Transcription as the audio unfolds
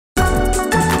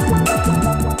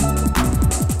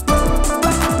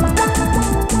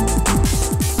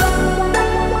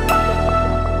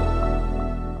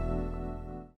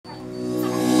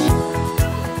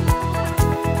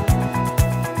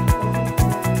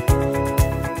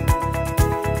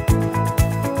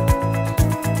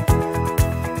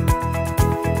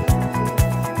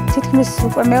უსმის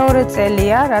უკვე მეორე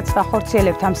წელია, რაც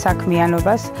ვახორციელებთ ამ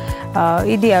საქმიანობას.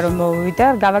 იდეა რომ მოვიდა,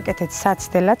 გავაკეთეთ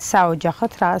საცდელად,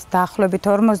 საოჯახოდ, დაახლოებით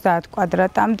 50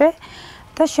 კვადრატამდე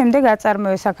და შემდეგ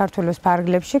აწარმოე საქართველოს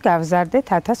ფარგლებში გავზარდეთ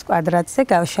 1000 კვადრატზე,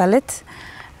 გავშალეთ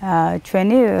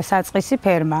ჩვენი საწყისი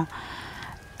ფერმა.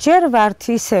 ჯერ ვართ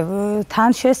ისევ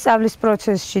თან შესწავლის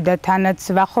პროცესში და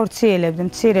თანაც ვახორციელებთ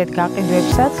მცირედ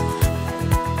გაყიდვებსაც.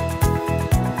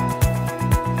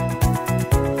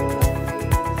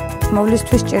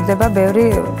 მოვლისთვის სჭირდება ბევრი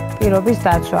პირობის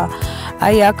დაცვა.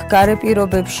 აი აქ გარე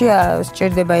პირობებში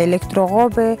სჭირდება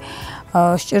ელექტროღობე,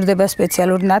 სჭირდება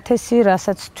სპეციალური ნათესი,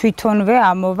 რასაც თვითონვე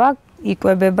ამოვა,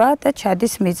 იკვებება და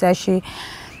ჩადის მიწაში.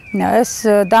 ეს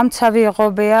დამცავი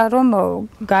ღობეა, რომ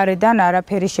გარედან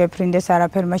არაფერი შეფრინდეს,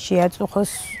 არაფერმა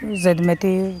შეაწუხოს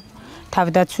ზედმეტი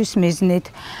თავდაცვის მიზნით.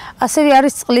 ასევე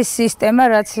არის წყლის სისტემა,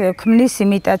 რაც ქმნის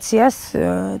იმიტაციას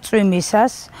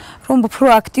წვიმისას, რომ უფრო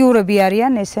აქტიურები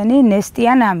არიან ესენი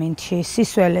ნესტიან ამინდში,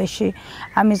 სისველეში.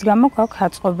 ამის გამო გვაქვს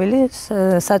აწყობილი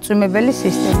საწვიმებელი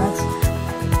სისტემაც.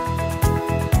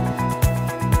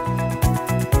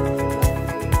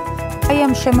 აი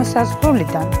ამ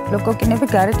შემოსაზღვრულიდან ლოკოკინები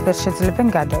გარეთ ვერ შეძლებენ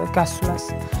გასვლას.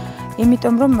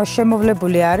 იმიტომ რომ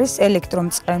შემოვლებული არის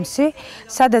ელექტრომწყემსი,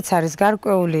 სადაც არის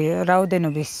გარკვეული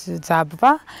რაოდენობის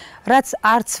ძაბვა, რაც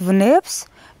არც ვნებს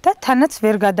და თანაც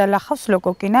ვერ გადალახავს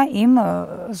ლოკოკინა იმ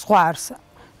ზღვარს.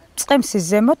 წყემსის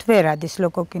ზემოთ ვერ ადის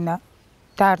ლოკოკინა,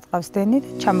 დაარტყავს დენი და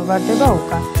ჩამოვარდება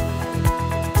უკან.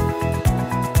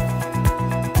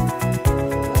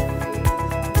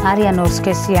 არიან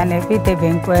ორსქესიანები,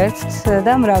 დებენ კვერცხს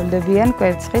და მრავლდებიან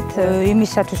კვერცხით.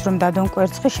 იმისათვის რომ დადონ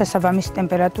კვერცხი, შესაბამისი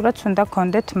ტემპერატურაც უნდა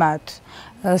ჰქონდეთ მათ.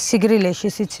 სიგრილეში,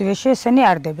 სიცივეში ესენი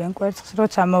არ დებენ კვერცხს,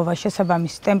 როცა მოვა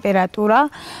შესაბამისი ტემპერატურა,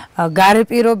 გარე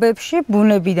პირობებში,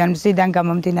 ბუნებიდან, მზიდან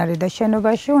გამომდინარე და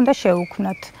შენობაში უნდა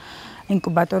შეუქმნათ.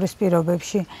 ინკუბატორის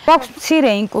პირობებში. გვაქვს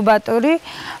მცირე ინკუბატორი,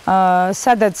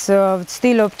 სადაც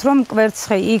ვცდილობთ, რომ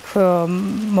კვერცხი იქ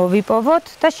მოვიპოვოთ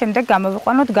და შემდეგ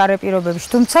გამოვიყვანოთ გარე პირობებში.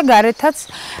 თუმცა გარეთაც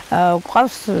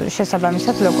გვყავს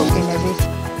შესაბამისად ლოკოკინები.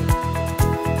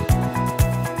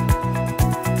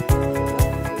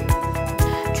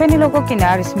 ჩვენი ლოკოკინა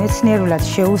არის მეცნიერულად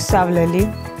შეუსწავლელი,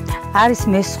 არის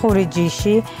მესხური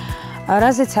ჯიში,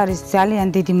 რაზეც არის ძალიან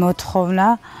დიდი მოთხოვნა.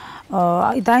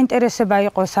 დაინტერესება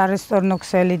იყოს არესტორნო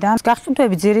ქსელიდან.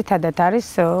 გაყიდვები ძირითადად არის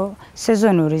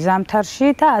სეზონური ზამთარში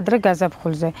და ადრე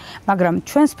გაზაფხულზე. მაგრამ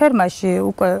ჩვენს ფერმაში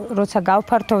უკვე როცა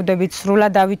გავფართოვდებით,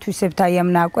 სრულად ავითვისებთ აი ამ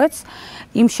ნაკვეთს,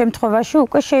 იმ შემთხვევაში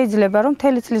უკვე შეიძლება რომ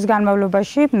მთელი წლის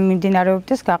განმავლობაში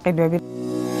მიმდინარეობდეს გაყიდვები.